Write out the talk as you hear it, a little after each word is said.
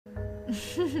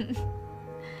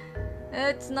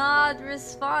It's not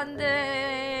responding.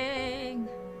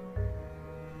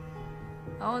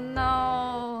 Oh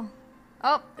no.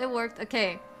 Oh, it worked.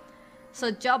 Okay.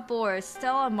 So job board,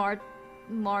 Stella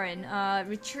Marin.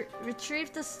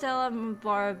 Retrieve the Stella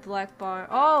bar, black bar.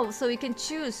 Oh, so we can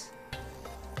choose.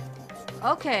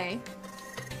 Okay.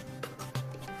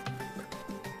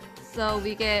 So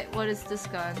we get, what is this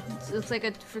gun? It looks like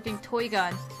a freaking toy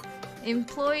gun.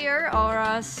 Employer,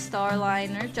 Aura,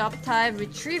 Starliner. Job type,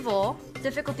 retrieval.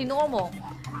 Difficulty normal.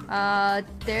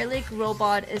 Derelict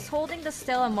robot is holding the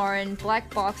Stella Marin black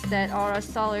box that Aura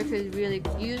Starler could really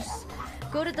use.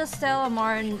 Go to the Stella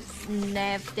Marin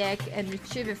nav deck and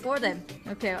retrieve it for them.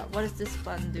 Okay, what does this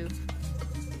button do?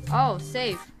 Oh,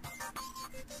 save.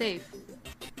 Save.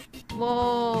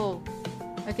 Whoa.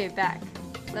 Okay, back.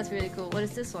 That's really cool. What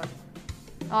is this one?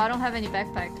 Oh, I don't have any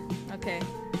backpack. Okay.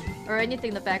 Or anything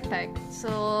in the backpack.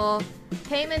 So,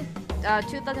 payment,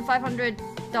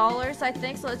 $2,500, I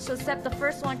think. So let's just accept the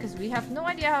first one because we have no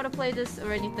idea how to play this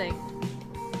or anything.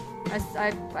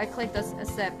 I clicked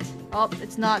accept. Oh,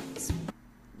 it's not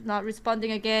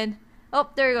responding again. Oh,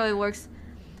 there you go, it works.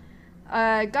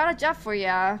 Got a job for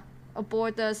ya.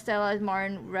 Aboard the Stella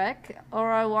Marin wreck.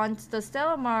 Aura wants the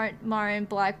Stella Marin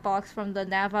black box from the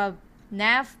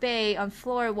nav bay on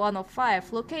floor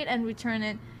 105. Locate and return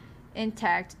it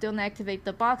intact. Don't activate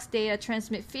the box. Data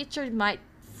transmit feature might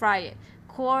fry it.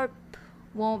 Corp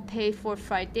won't pay for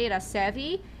fried data.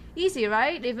 Savvy? Easy,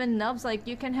 right? Even nubs like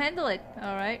you can handle it.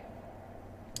 Alright.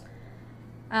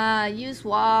 Use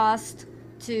WASD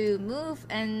to move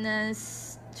and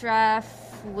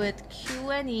strafe with Q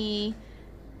and E.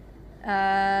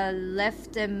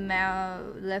 Left and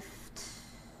left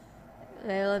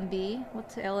L and B.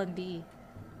 What's L and B?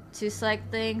 To select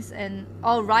things and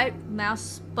right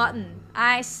mouse button.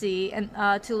 I see. And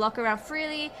to look around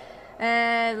freely.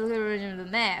 The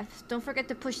map. Don't forget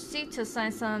to push C to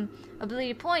assign some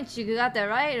ability points. You got that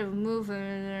right? Move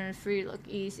and free look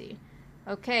easy.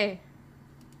 Okay.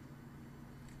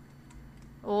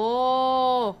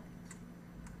 Oh.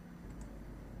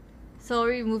 So are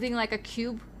we moving like a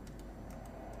cube?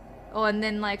 Oh, and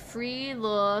then like free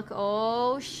look.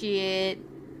 Oh shit.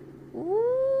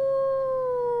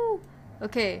 Ooh.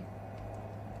 Okay.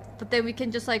 But then we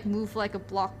can just like move like a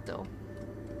block though.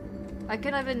 I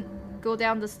can't even go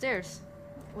down the stairs.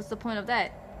 What's the point of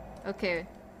that? Okay.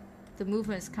 The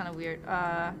movement is kind of weird.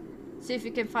 See if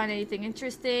you can find anything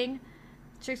interesting.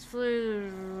 Tricks flew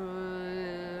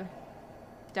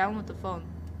down with the phone.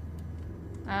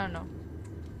 I don't know.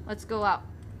 Let's go out.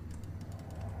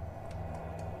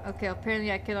 Okay,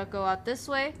 apparently I cannot go out this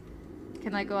way.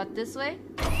 Can I go out this way?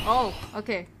 Oh,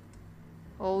 okay.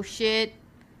 Oh shit.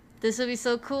 This would be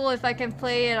so cool if I can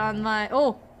play it on my...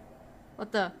 Oh!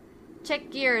 What the? Check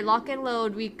gear, lock and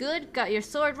load. We good? Got your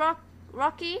sword,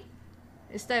 Rocky?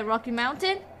 Is that Rocky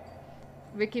Mountain?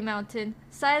 Ricky Mountain.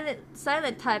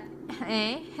 Silent type.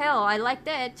 Eh? Hell, I like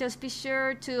that. Just be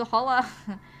sure to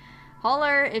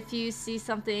holler if you see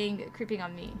something creeping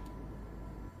on me.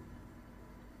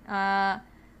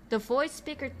 The voice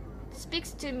speaker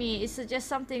speaks to me. It suggests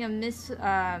something amiss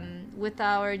with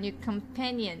our new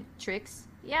companion, Trix.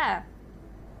 Yeah.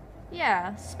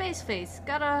 Yeah, Space Face.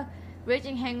 Got a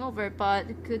raging hangover,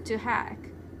 but good to hack.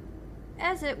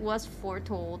 As it was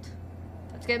foretold.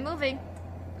 Let's get moving.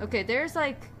 Okay, there's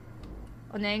like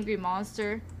an angry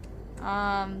monster.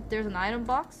 There's an item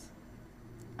box.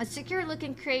 A secure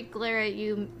looking crate glare at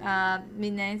you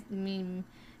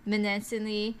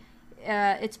menacingly.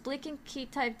 Its blinking key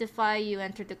type defy you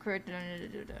enter the crate.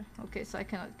 Okay, so I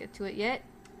cannot get to it yet.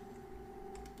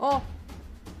 Oh!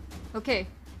 Okay.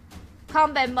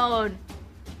 Combat mode.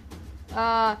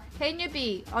 Hey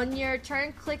newbie, on your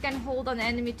turn, click and hold on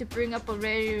enemy to bring up a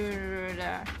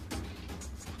radio.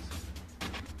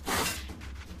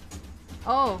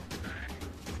 Oh.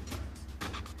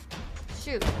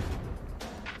 Shoot.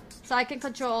 So I can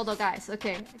control all the guys.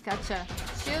 Okay, gotcha.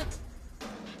 Shoot.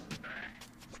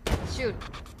 Shoot.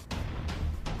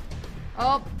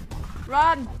 Oh.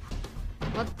 Run.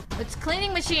 What? It's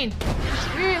cleaning machine.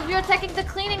 We're attacking the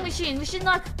cleaning machine. We should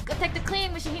not attack the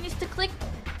cleaning machine. He needs to click.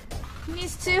 He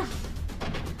needs to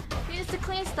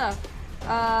clean stuff.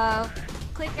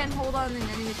 Click and hold on an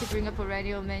enemy to bring up a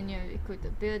radio menu. Equip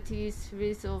abilities.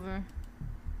 Release over.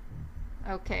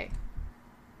 Okay.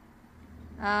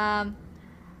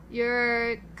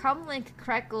 Your comlink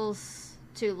crackles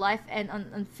to life and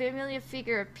an unfamiliar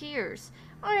figure appears.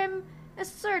 I am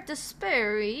Sir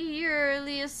Desperry, your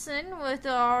liaison with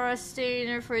our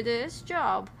stainer for this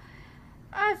job.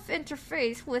 I've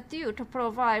interfaced with you to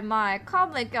provide my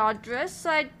comlink address.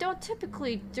 I don't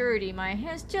typically dirty my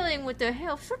hands dealing with the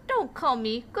help, so don't call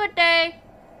me. Good day.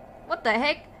 What the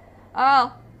heck?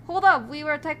 Hold up. We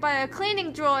were attacked by a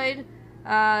cleaning droid.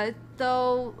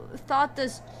 Though thought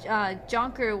this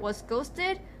junker was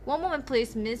ghosted. One moment,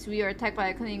 please, miss. We are attacked by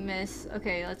a cleaning miss.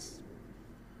 Okay, let's.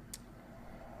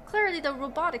 Clearly, the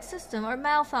robotic system are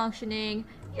malfunctioning.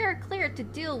 You're clear to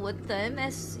deal with them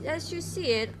as you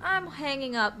see it. I'm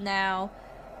hanging up now.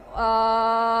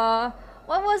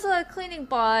 What was a cleaning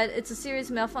bot? It's a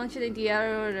serious malfunctioning. The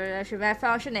error actually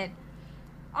malfunctioning.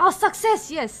 Oh,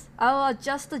 success! Yes, I'll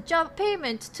adjust the job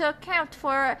payment to account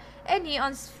for any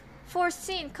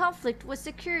unforeseen conflict with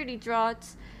security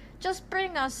droids. Just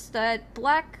bring us that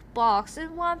black box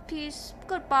in one piece.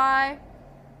 Goodbye.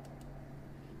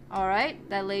 Alright,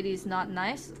 that lady's not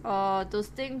nice. Those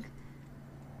things.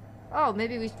 Oh,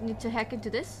 maybe we need to hack into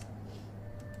this?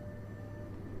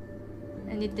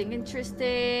 Anything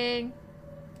interesting?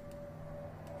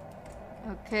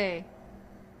 Okay.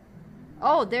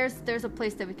 Oh, there's a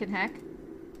place that we can hack.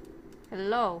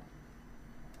 Hello.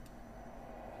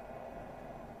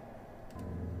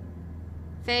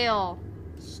 Fail.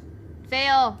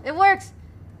 Fail. It works!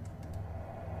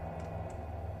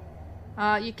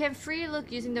 You can free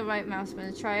look using the right mouse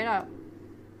button. Try it out.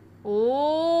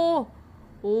 Oh!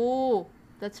 Oh,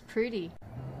 that's pretty.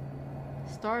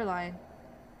 Starline.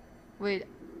 Wait.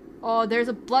 Oh, there's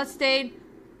a blood stain.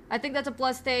 I think that's a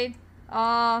blood stain.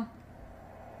 I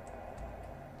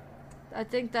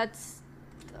think that's...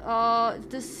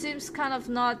 this seems kind of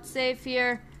not safe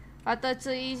here. I thought it's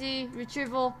an easy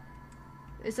retrieval.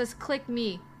 It says click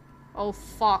me. Oh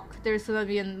fuck, there's gonna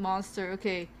be a monster.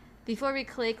 Okay. Before we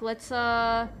click, let's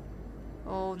oh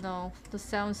no, the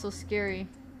sound's so scary.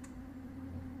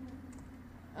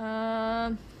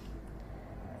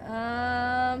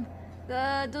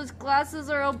 Those glasses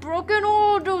are all broken.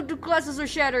 Oh, the glasses are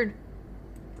shattered.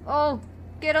 Oh,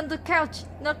 get on the couch.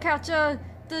 Not couch, the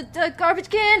garbage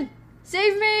can.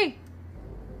 Save me.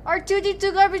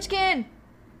 R2-D2 garbage can.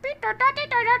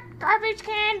 Garbage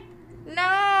can.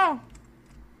 No.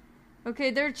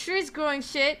 Okay, there are trees growing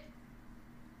shit.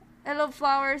 Hello,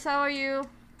 flowers. How are you?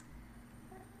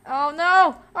 Oh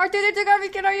no! R2-D2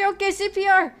 garbage can. Are you okay?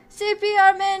 CPR.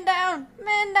 CPR. Man down.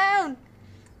 Man down.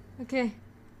 Okay.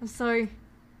 I'm sorry.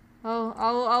 Oh,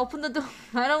 I'll open the door.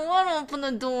 I don't want to open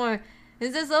the door.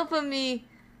 It just opened me.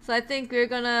 So I think we're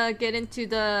gonna get into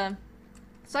the...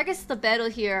 So I guess the battle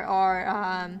here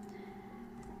are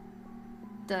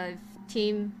the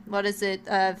team... What is it?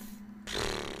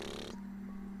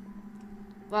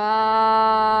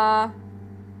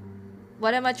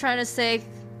 What am I trying to say?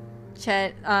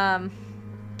 Chat.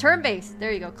 Turn-based.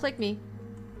 There you go. Click me.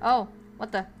 Oh,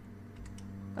 what the?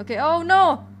 Okay. Oh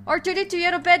no! R2-D2, you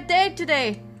had a bad day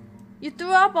today. You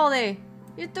threw up all day.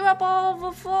 You threw up all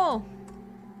over full.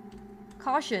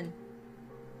 Caution.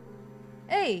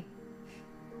 Hey.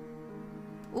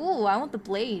 Ooh, I want the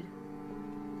blade.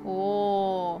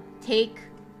 Oh, take.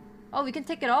 Oh, we can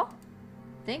take it all?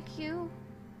 Thank you.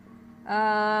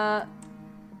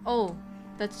 Oh,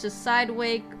 that's just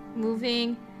sideways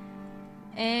moving.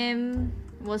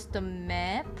 What's the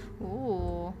map?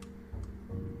 Ooh.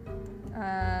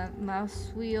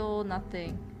 Mouse wheel,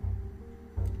 nothing.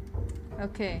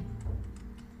 Okay.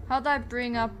 How do I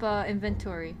bring up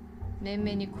inventory? Main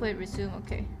menu, quit, resume.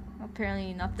 Okay.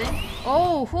 Apparently nothing.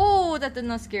 Oh, whoo, that did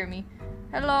not scare me.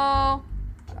 Hello,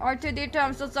 R2-D2.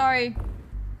 I'm so sorry.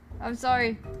 I'm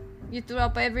sorry. You threw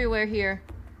up everywhere here.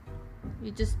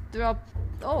 You just threw up.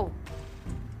 Oh,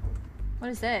 what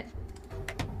is that?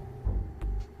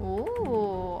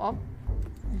 Oh, I'll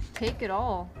take it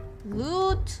all.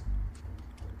 Loot.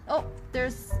 Oh,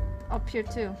 there's up here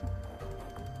too.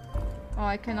 Oh,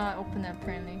 I cannot open it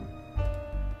apparently.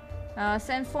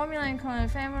 Send formula and call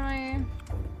family.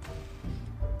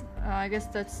 I guess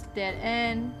that's dead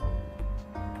end.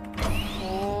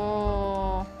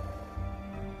 Oh,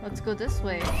 let's go this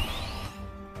way.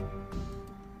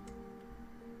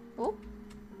 Oh,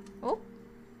 oh,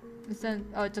 it's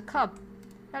oh, it's a cup.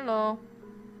 Hello.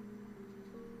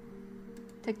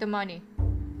 Take the money.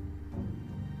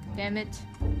 Damn it.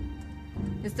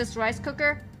 Is this rice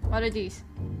cooker? What are these?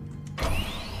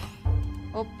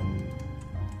 Oh.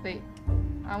 Wait.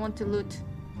 I want to loot.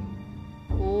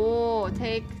 Oh,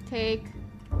 take.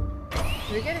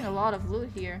 We're getting a lot of loot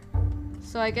here.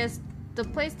 So I guess the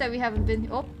place that we haven't been...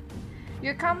 Oh.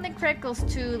 Your comlink crackles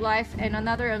to life and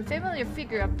another unfamiliar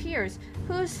figure appears.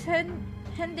 Who's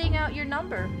handing out your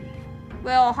number?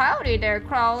 Well, howdy there,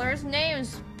 crawlers.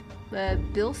 Name's...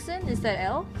 Bilson? Is that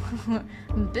L?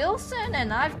 Bilson,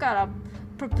 and I've got a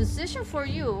proposition for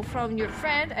you from your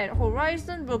friend at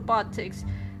Horizon Robotics,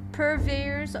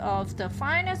 purveyors of the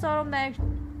finest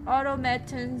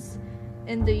automatons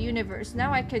in the universe.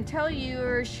 Now I can tell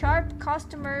your sharp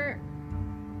customer.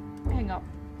 Hang up.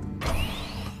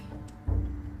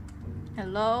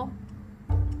 Hello?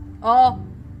 Oh,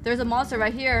 there's a monster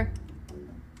right here.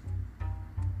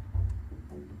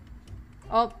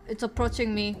 Oh, it's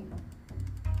approaching me.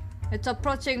 It's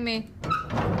approaching me.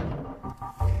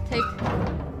 Take.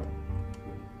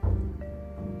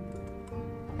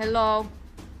 Hello.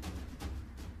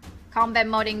 Combat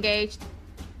mode engaged.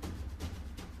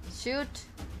 Shoot.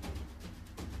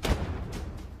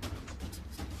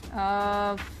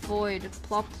 Void.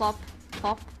 Plop, plop,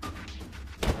 plop.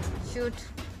 Shoot.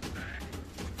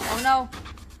 Oh no.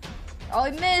 Oh,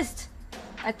 it missed.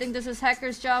 I think this is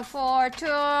hacker's job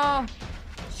 4-2.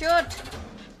 Shoot.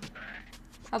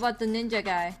 How about the ninja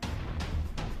guy?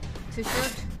 To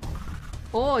shoot.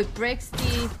 Oh, it breaks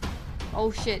the...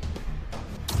 Oh shit.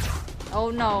 Oh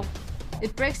no.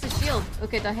 It breaks the shield.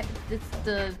 Okay, the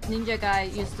ninja guy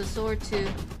used the sword to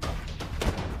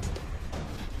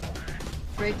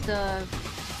break the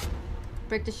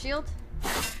shield.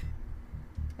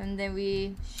 And then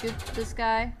we shoot this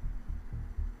guy.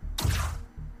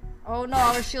 Oh no,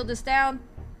 our shield is down.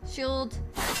 Shield.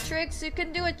 Tricks, you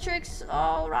can do it, Tricks.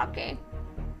 Oh, Rocky.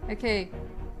 Okay.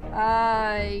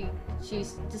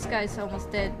 Jeez, this guy's almost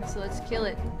dead, so let's kill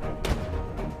it.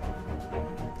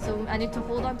 So I need to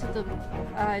hold on to the...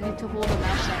 I need to hold the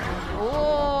mouse down.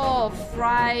 Oh,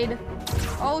 fried.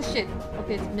 Oh shit.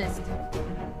 Okay, it's missed.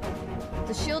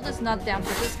 The shield is not down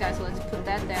for this guy, so let's put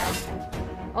that down.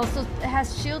 Also,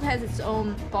 shield has its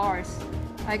own bars.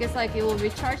 I guess like it will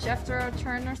recharge after a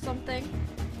turn or something.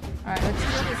 Alright, let's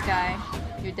kill this guy.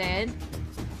 You're dead.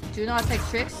 Do not take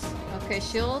Tricks. Okay,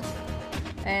 shield.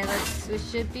 And we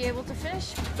should be able to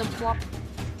finish the plop.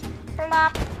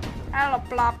 Plop. Hello,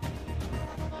 plop.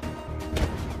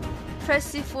 Press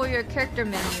C for your character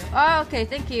menu. Oh, okay,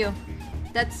 thank you.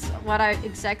 That's what I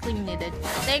exactly needed.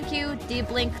 Thank you,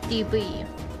 D-Blink DB.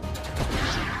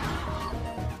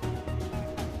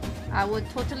 I would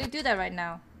totally do that right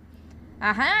now.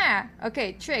 Aha!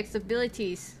 Okay, tricks,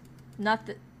 abilities. Not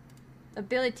the...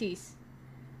 Abilities.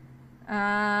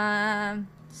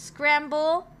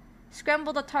 Scramble.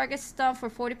 Scramble the target stun for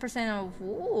 40% of...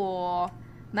 Ooh.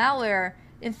 Malware.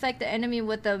 Infect the enemy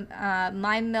with the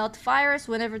mind melt virus.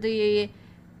 Whenever the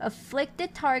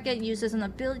afflicted target uses an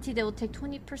ability, they will take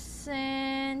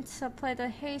 20%. Apply the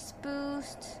haste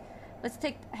boost. Let's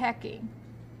take hacking.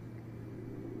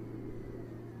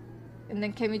 And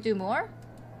then can we do more?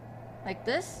 Like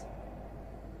this?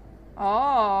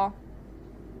 Oh.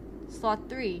 Slot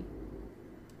 3.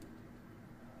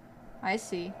 I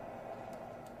see.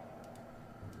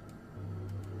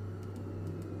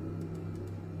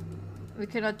 We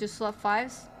cannot do slot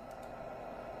 5s?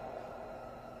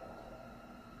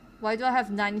 Why do I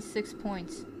have 96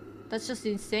 points? That's just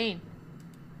insane.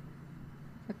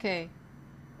 Okay.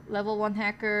 Level 1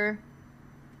 hacker.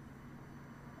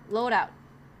 Loadout.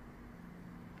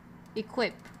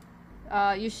 Equip.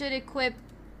 You should equip...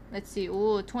 Let's see.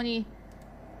 Ooh, 20...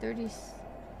 30...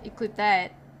 Equip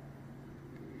that.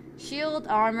 Shield,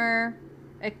 armor...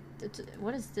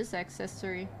 What is this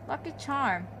accessory? Lucky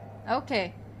charm.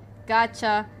 Okay.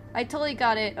 Gotcha. I totally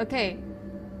got it. Okay.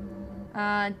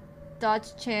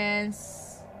 Dodge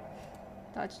chance.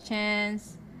 Dodge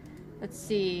chance. Let's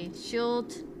see.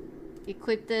 Shield.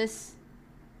 Equip this.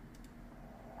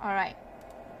 Alright.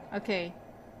 Okay.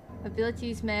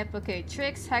 Abilities map. Okay.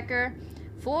 Tricks. Hacker.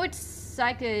 Forward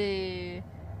psychic.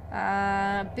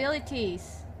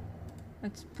 Abilities.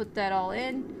 Let's put that all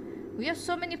in. We have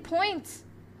so many points.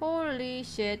 Holy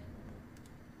shit.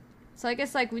 So I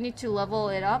guess like we need to level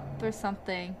it up or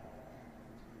something.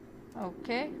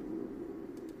 Okay.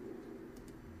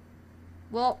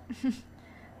 Well,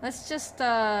 let's just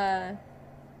and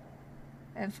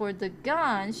for the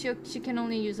gun, she can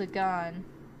only use a gun.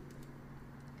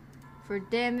 For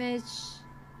damage,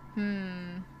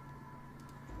 oh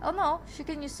no, she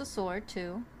can use the sword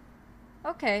too.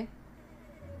 Okay.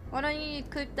 Why don't you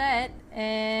equip that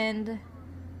and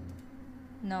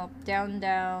no, down,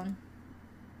 down.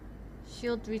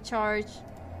 Shield recharge.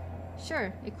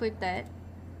 Sure, equip that.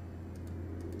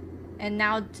 And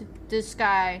now this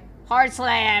guy. Hard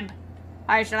slam!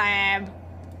 Hard slam!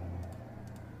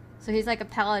 So he's like a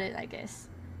paladin, I guess.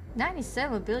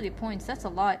 97 ability points, that's a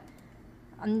lot.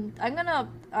 I'm gonna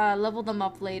level them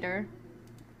up later.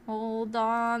 Hold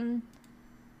on.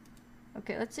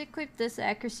 Okay, let's equip this.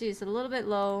 Accuracy is a little bit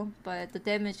low, but the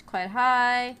damage quite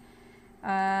high.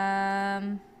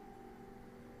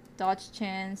 dodge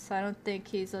chance. I don't think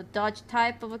he's a dodge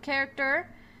type of a character.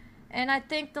 And I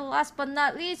think the last but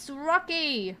not least,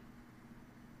 Rocky!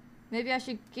 Maybe I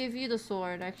should give you the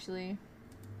sword, actually.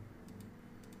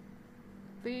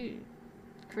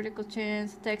 Critical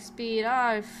chance, attack speed,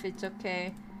 if it's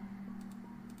okay.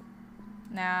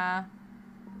 Nah.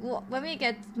 Well, when we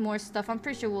get more stuff, I'm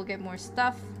pretty sure we'll get more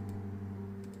stuff.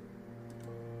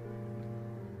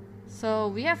 So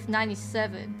we have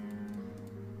 97.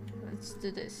 Let's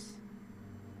do this.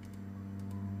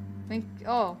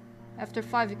 Oh, after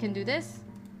 5 you can do this?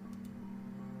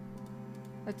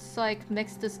 Let's like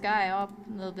mix this guy up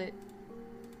a little bit.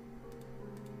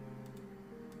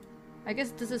 I guess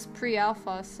this is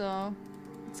pre-alpha, so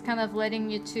it's kind of letting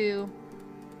you to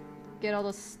get all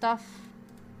the stuff.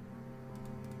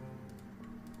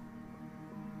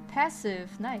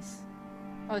 Passive, nice.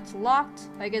 Oh, it's locked.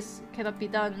 I guess cannot be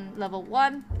done level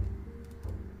 1.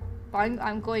 But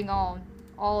I'm going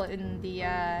all in the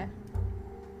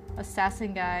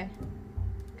assassin guy,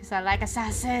 because I like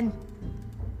assassin.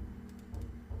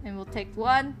 And we'll take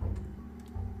 1.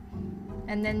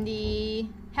 And then the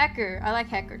hacker. I like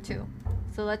hacker too.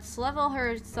 So let's level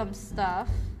her some stuff.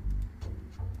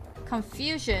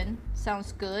 Confusion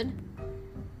sounds good.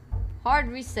 Hard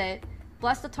reset.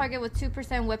 Blast the target with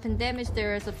 2% weapon damage.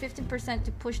 There is a 15%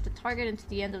 to push the target into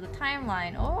the end of the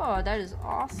timeline. Oh, that is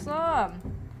awesome.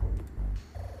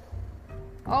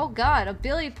 Oh god,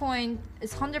 ability point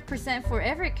is 100% for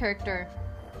every character.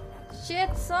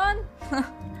 Shit, son.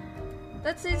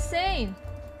 That's insane.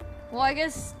 Well, I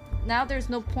guess now there's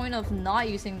no point of not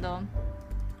using them.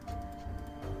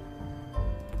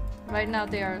 Right now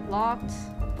they are locked,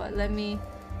 but let me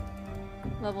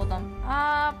level them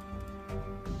up.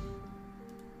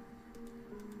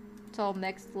 It's all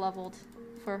next leveled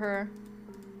for her.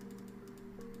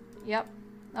 Yep.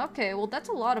 Okay, well that's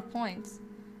a lot of points.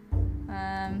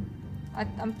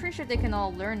 I'm pretty sure they can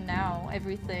all learn now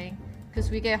everything, because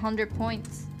we get 100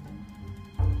 points.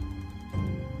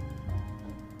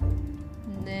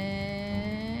 And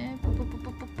then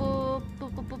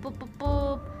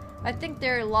I think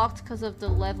they're locked because of the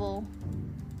level.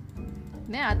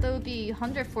 Man, I thought it would be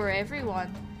 100 for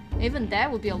everyone. Even that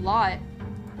would be a lot.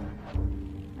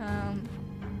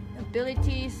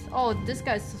 Abilities. Oh, this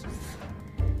guy's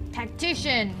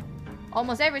tactician.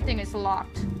 Almost everything is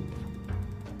locked.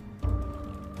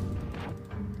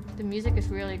 The music is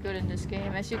really good in this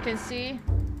game, as you can see.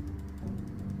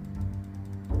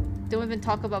 Don't even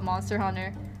talk about Monster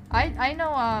Hunter. I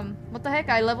know, what the heck,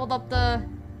 I leveled up the...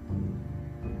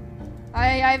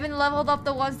 I even leveled up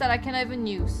the ones that I can't even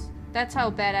use. That's how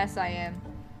badass I am.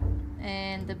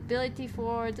 And the ability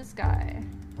for this guy.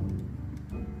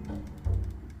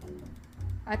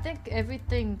 I think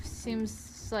everything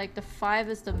seems like the 5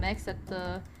 is the max at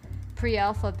the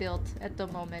pre-alpha build at the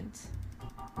moment.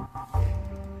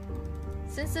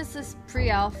 Since this is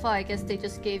pre-alpha, I guess they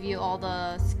just gave you all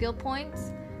the skill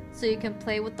points so you can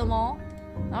play with them all.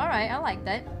 Alright, I like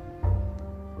that.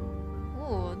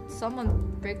 Ooh,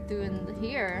 someone break through in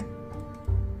here.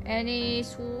 Any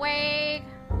swag?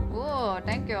 Ooh,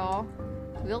 thank you.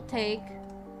 We'll take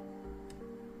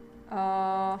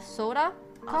soda?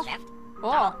 Coffee.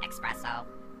 Oh, espresso.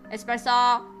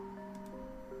 Espresso.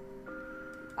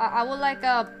 I would like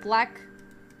a black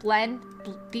blend,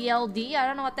 BLD. I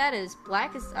don't know what that is.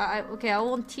 Black is okay. I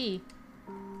want tea.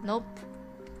 Nope.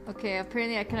 Okay,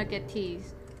 apparently I cannot get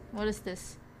teas. What is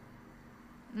this?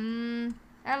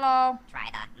 Hello. Try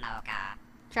the mocha.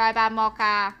 Try by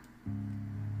mocha.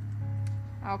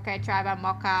 Okay, try by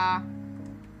mocha.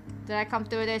 Did I come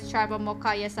through this tribal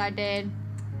mocha? Yes, I did.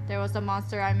 There was a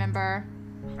monster, I remember.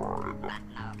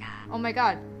 Oh my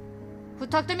god. Who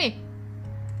talked to me?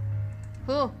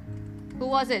 Who? Who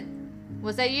was it?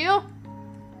 Was that you?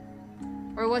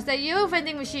 Or was that you,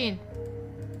 vending machine?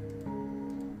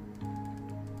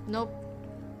 Nope.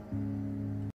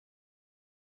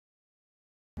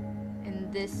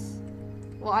 And this...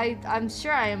 Well, I'm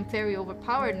sure I am very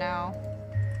overpowered now.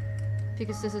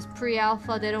 Because this is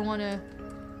pre-alpha, they don't want to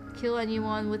kill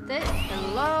anyone with it.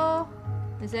 Hello?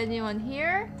 Is anyone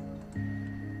here?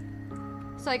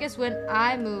 So I guess when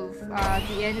I move,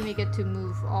 the enemy get to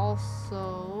move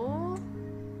also.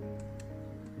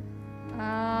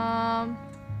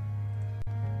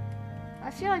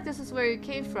 I feel like this is where you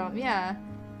came from. Yeah,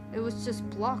 it was just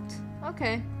blocked.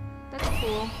 Okay, that's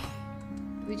cool.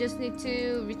 We just need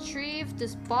to retrieve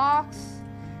this box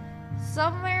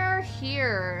somewhere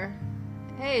here.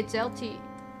 Hey, it's LT.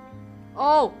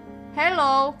 Oh,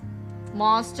 hello,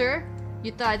 monster.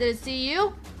 You thought I didn't see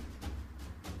you?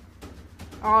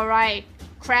 Alright,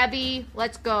 Krabby,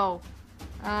 let's go.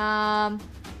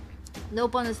 No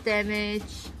bonus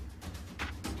damage.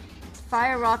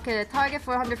 Fire rocket at target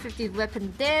for 150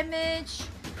 weapon damage.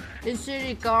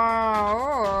 Incendiary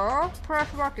gun. Press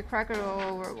rocket cracker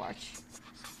overwatch.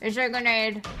 Incendiary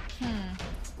grenade.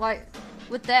 Like,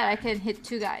 with that I can hit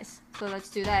 2 guys. So let's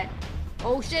do that.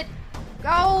 Oh shit!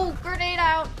 Go! Grenade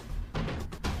out!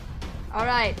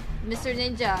 Alright, Mr.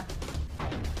 Ninja.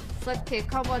 Flip kick,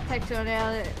 combo attack to an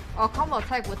ally. Oh, combo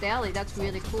attack with the ally, that's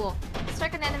really cool.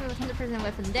 Strike an enemy with 100%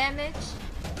 weapon damage.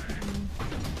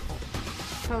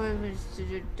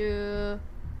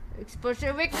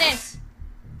 Exposure weakness!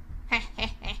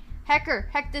 Hacker,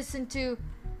 hack this into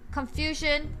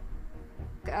confusion.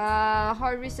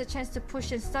 Hard reset chance to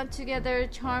push and stun together.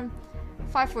 Charm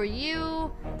 5 for you.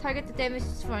 Target the damage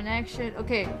for an action.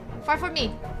 Okay, 5 for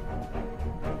me.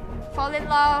 Fall in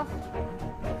love.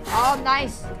 Oh,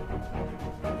 nice.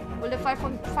 Will it 5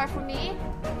 for me?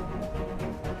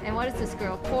 And what is this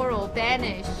girl? Coral,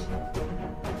 banish.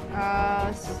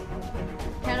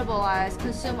 Cannibalize,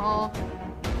 consume all.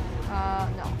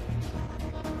 No.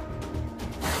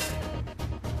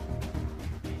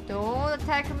 Don't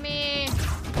attack me.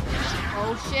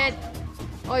 Oh shit.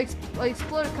 Oh,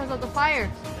 exploded because of the fire.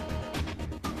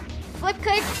 Flip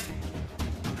kick.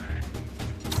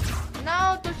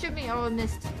 No, don't shoot me. Oh, I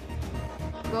missed.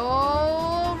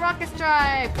 Go rocket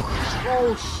strike.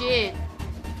 Oh shit.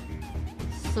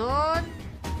 Son.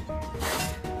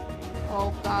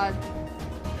 Oh god.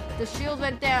 The shield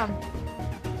went down.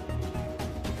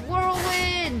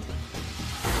 Whirlwind.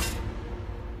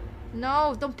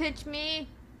 No, don't pinch me.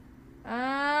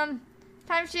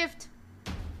 Time shift.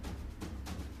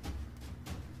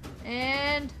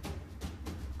 And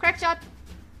crack shot.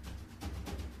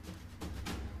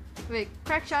 Wait,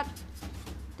 crack shot.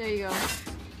 There you go.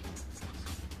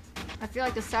 I feel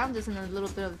like the sound is in a little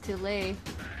bit of a delay.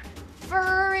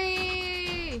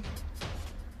 Furry!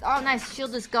 Oh, nice.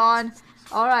 Shield is gone.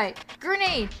 Alright.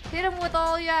 Grenade! Hit him with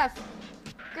all you have.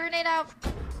 Grenade out.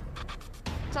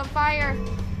 It's on fire.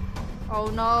 Oh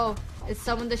no. It's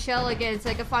summoned the shell again. It's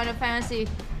like a Final Fantasy.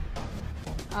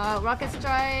 Rocket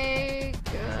strike.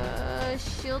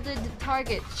 Shielded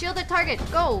target. Shielded target.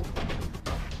 Go!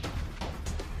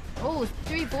 Oh,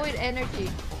 3 void energy.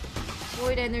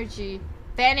 Void energy.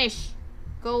 Vanish.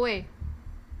 Go away.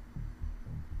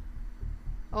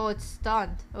 Oh, it's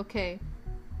stunned. Okay.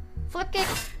 Flip kick.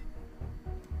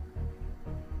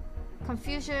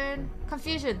 Confusion.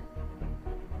 Confusion.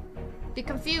 Be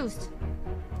confused.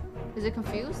 Is it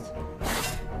confused?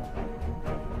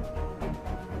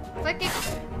 Flip kick.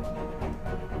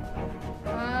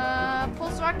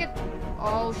 Pulse rocket.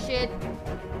 Oh shit.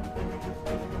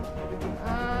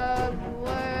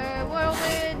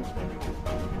 Whirlwind.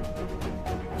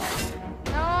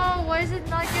 No, why is it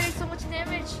not getting so much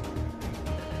damage?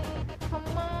 Come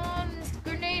on,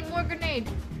 grenade, more grenade.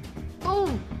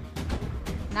 Boom.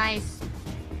 Nice.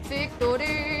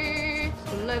 Victory.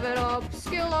 Live it up,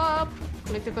 skill up.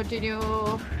 Click to continue.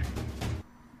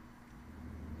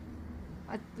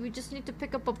 We just need to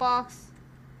pick up a box.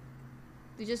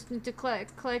 We just need to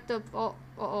collect up. Oh,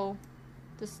 uh-oh.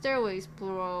 The stairway's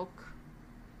broke.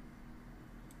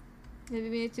 Maybe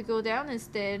we need to go down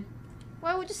instead.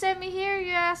 Why would you send me here,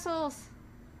 you assholes?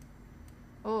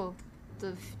 Oh,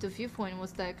 the viewpoint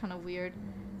was that kind of weird.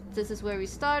 This is where we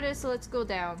started, so let's go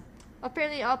down.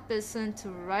 Apparently up isn't to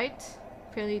right.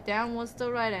 Apparently down was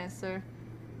the right answer.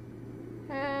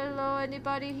 Hello,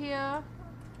 anybody here?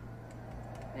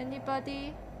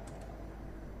 Anybody?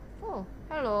 Oh,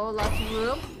 hello, lots of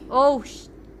room. Oh,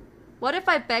 what if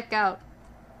I back out?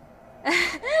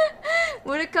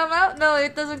 Would it come out? No,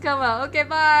 it doesn't come out. Okay,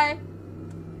 bye.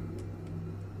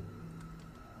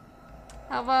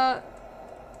 How about...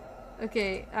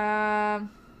 Okay, I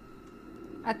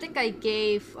think I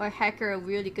gave our hacker a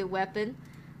really good weapon.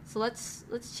 So let's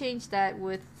change that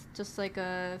with just like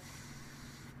a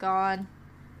gun.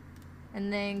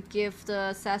 And then give the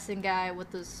assassin guy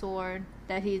with the sword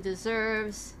that he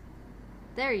deserves.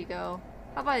 There you go.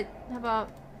 How about...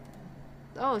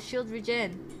 Oh, shield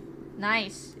regen.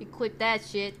 Nice. Equip that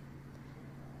shit.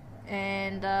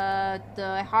 And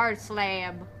the hard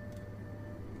slam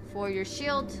for your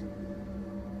shield.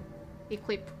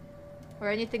 Equip. Or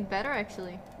anything better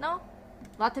actually. No?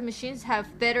 A lot of machines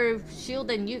have better shield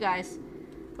than you guys.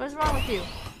 What is wrong with you?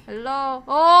 Hello?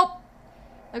 Oh!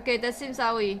 Okay, that seems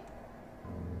owie.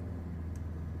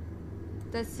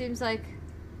 That seems like...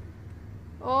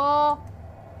 Oh!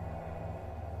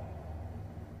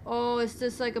 Oh, is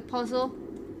this like a puzzle?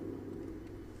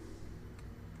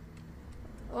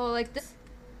 Oh, like this?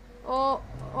 Oh,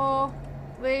 oh,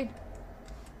 wait.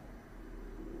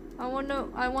 I want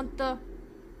the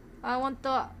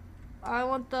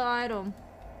item.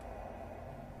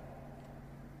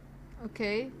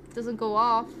 Okay, doesn't go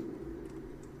off.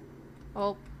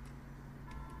 Oh.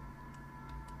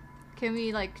 Can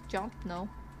we like jump? No.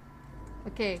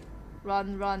 Okay,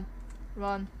 run, run,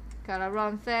 run. Gotta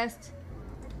run fast.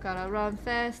 Gotta run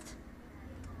fast.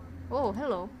 Oh,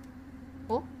 hello.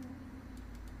 Oh.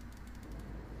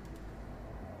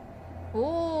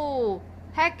 Oh,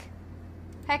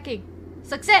 hacking.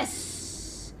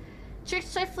 Success! Trick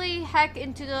swiftly hack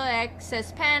into the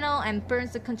access panel and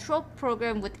burns the control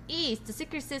program with ease. The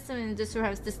secret system in this room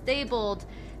has disabled.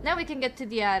 Now we can get to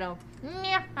the atom.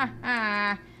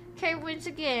 K wins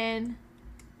again.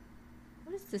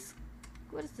 What is this?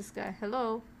 What is this guy?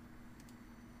 Hello?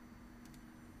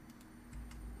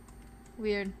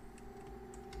 Weird.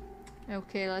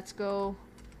 Okay, let's go.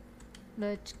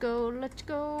 Let's go, let's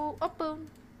go. Oh, boom.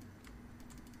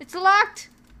 It's locked!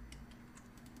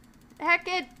 Hack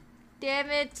it! Damn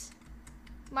it!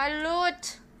 My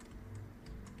loot!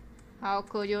 How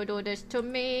could you do this to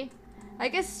me? I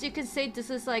guess you can say this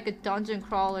is like a dungeon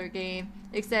crawler game,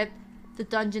 except the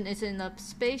dungeon is in a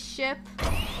spaceship.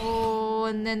 Oh,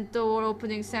 and then door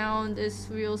opening sound is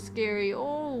real scary.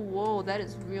 Oh, whoa, that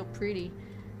is real pretty.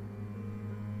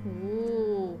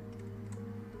 Ooh.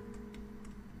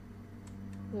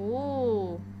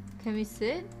 Oh, can we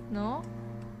sit? No?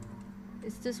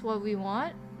 Is this what we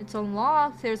want? It's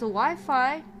unlocked. There's a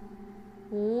Wi-Fi.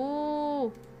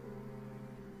 Oh.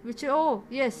 Which, oh,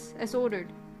 yes, as ordered.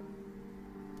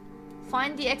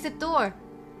 Find the exit door.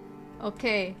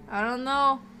 Okay, I don't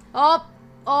know. Oh,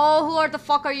 who the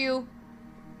fuck are you?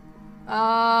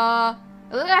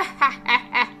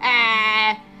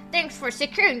 Thanks for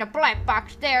securing the black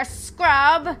box there,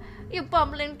 scrub. You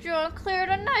bumbling drone cleared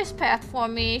a nice path for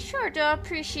me. Sure do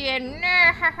appreciate it.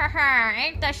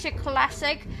 Ain't that shit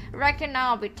classic? Reckon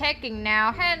I'll be taking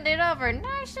now. Hand it over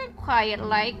nice and quiet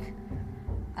like.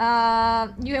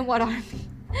 You and what army?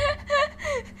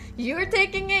 You're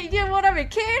taking it? You and what army?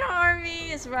 Kid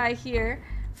army is right here.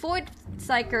 Void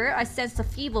Psyker, I sense a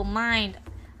feeble mind.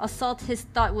 Assault his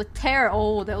thought with terror.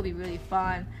 Oh, that'll be really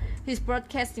fun. He's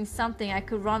broadcasting something. I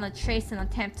could run a trace and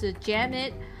attempt to jam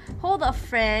it. Hold up,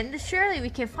 friend. Surely we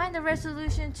can find a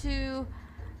resolution to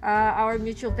our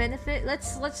mutual benefit.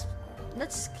 Let's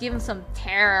give him some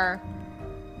terror.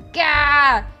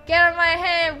 Gah! Get out of my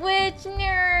head, witch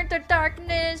near the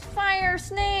darkness, fire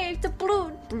snake, the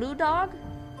blue dog,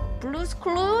 blues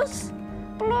clues,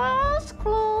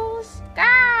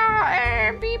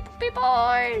 Gah! Beep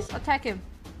boys, attack him.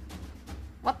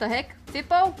 What the heck,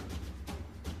 Fippo?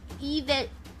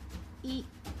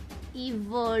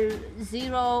 Evil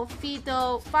Zero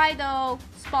Fido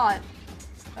Spot.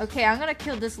 Okay, I'm gonna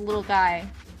kill this little guy.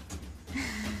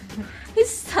 He's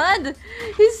stunned.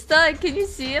 He's stunned. Can you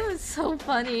see him? It's so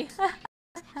funny.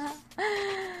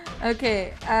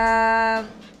 Okay.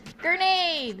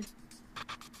 Grenade.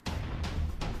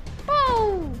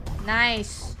 Boom.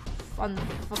 Nice. On the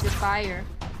fucking fire.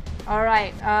 All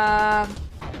right.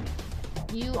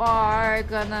 You are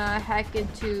gonna hack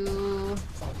into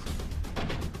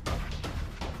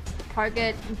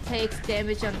target and takes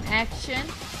damage on action.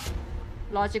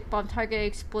 Logic bomb target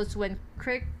explodes when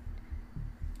crit.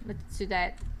 Let's do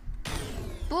that.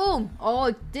 Boom! Oh,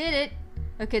 it did it!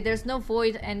 Okay, there's no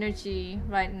void energy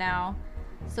right now.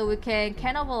 So we can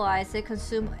cannibalize it,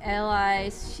 consume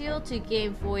allies, shield to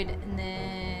gain void, and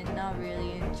then not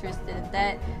really interested in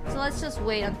that. So let's just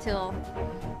wait until...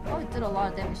 Oh, it did a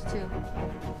lot of damage too.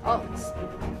 Oh,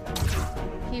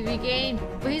 he regained.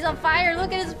 But he's on fire!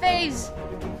 Look at his face!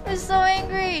 He's so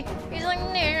angry! He's like...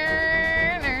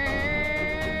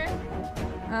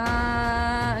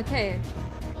 Okay.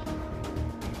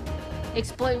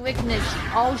 Exploit weakness.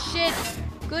 Oh shit!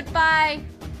 Goodbye!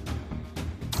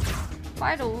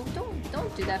 Fido,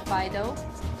 don't do that, Fido.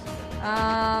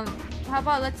 How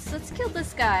about let's kill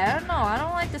this guy. I don't know. I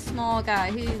don't like the small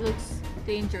guy. He looks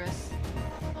dangerous.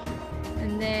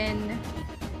 And then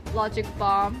logic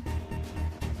bomb.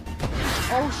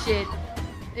 Oh shit!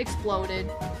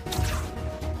 Exploded.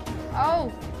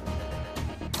 Oh!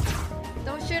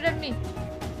 Don't shoot at me.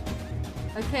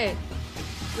 Okay,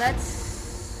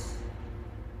 let's...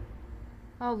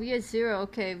 Oh, we are 0.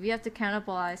 Okay, we have to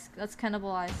cannibalize. Let's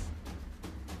cannibalize.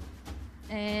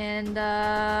 And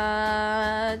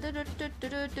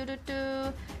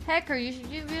Hacker,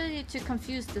 you really need to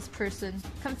confuse this person.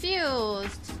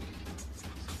 Confused.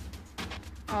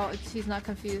 Oh, he's not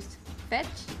confused. Fetch.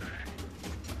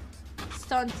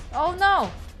 Stunned. Oh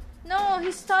no! No,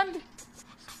 he's stunned.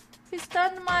 He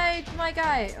stunned my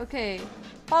guy. Okay.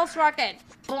 Pulse rocket.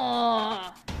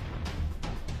 Oh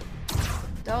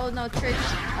no, trick.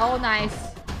 Oh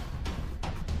nice.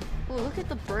 Oh, look at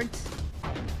the burnt.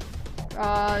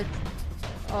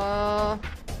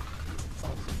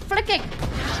 Flicking!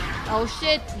 Oh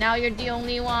shit, now you're the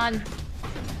only one.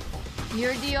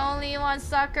 You're the only one,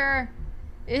 sucker.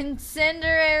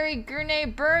 Incendiary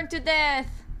grenade, burn to death.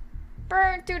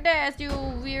 Burn to death, you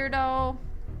weirdo.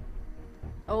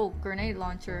 Oh, grenade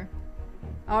launcher.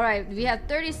 Alright, we have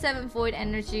 37 void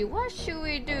energy. What should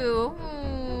we do?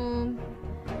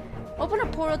 Open a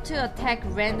portal to attack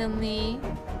randomly.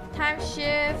 Time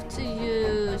shift to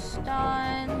use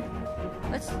stun.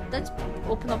 Let's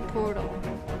open a portal.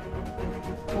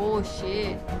 Oh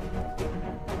shit.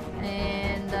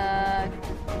 And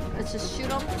let's just shoot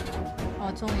them. Oh,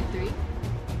 it's only 3.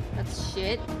 That's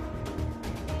shit.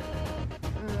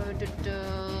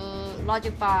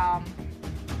 Logic bomb.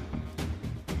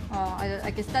 Oh,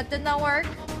 I guess that did not work.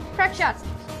 Crack shot.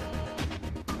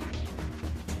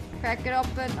 Crack it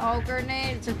open. Oh,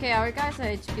 grenade. It's okay. Our guy's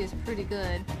HP is pretty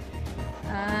good.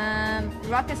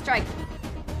 Rocket strike.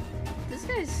 This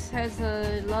guy has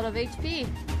a lot of HP.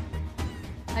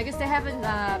 I guess they haven't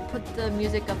put the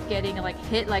music of getting like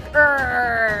hit like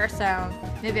sound.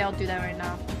 Maybe I'll do that right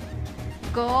now.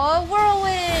 Go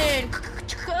whirlwind!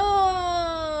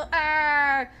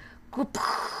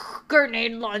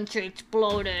 Grenade launcher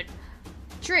exploded.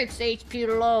 Tricks HP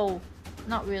low.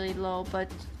 Not really low, but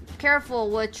careful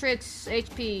with Tricks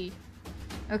HP.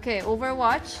 Okay,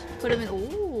 Overwatch. Put him in.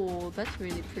 Ooh, that's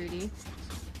really pretty.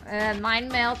 Mind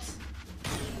melt.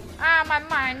 Ah, my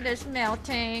mind is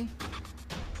melting.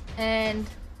 And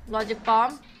logic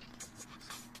bomb.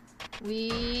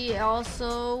 We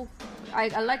also I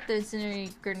like the incendiary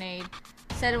grenade.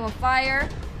 Set him on fire.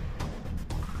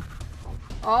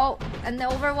 Oh, and the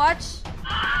Overwatch.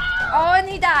 Oh, and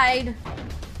he died.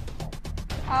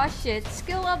 Oh shit.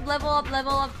 Skill up, level up,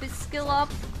 skill up.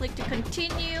 Click to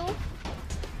continue.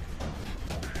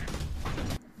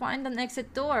 Find an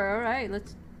exit door. Alright,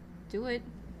 let's do it.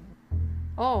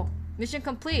 Oh, mission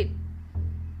complete.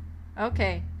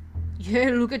 Okay.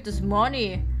 Yeah, look at this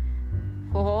money.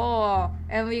 Oh,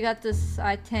 and we got this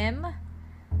item.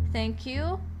 Thank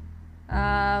you.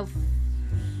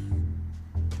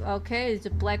 Okay, it's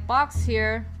a black box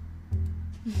here.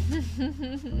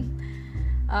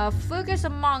 Focus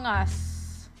Among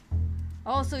Us.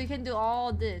 Oh, so we can do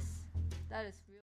all this. That is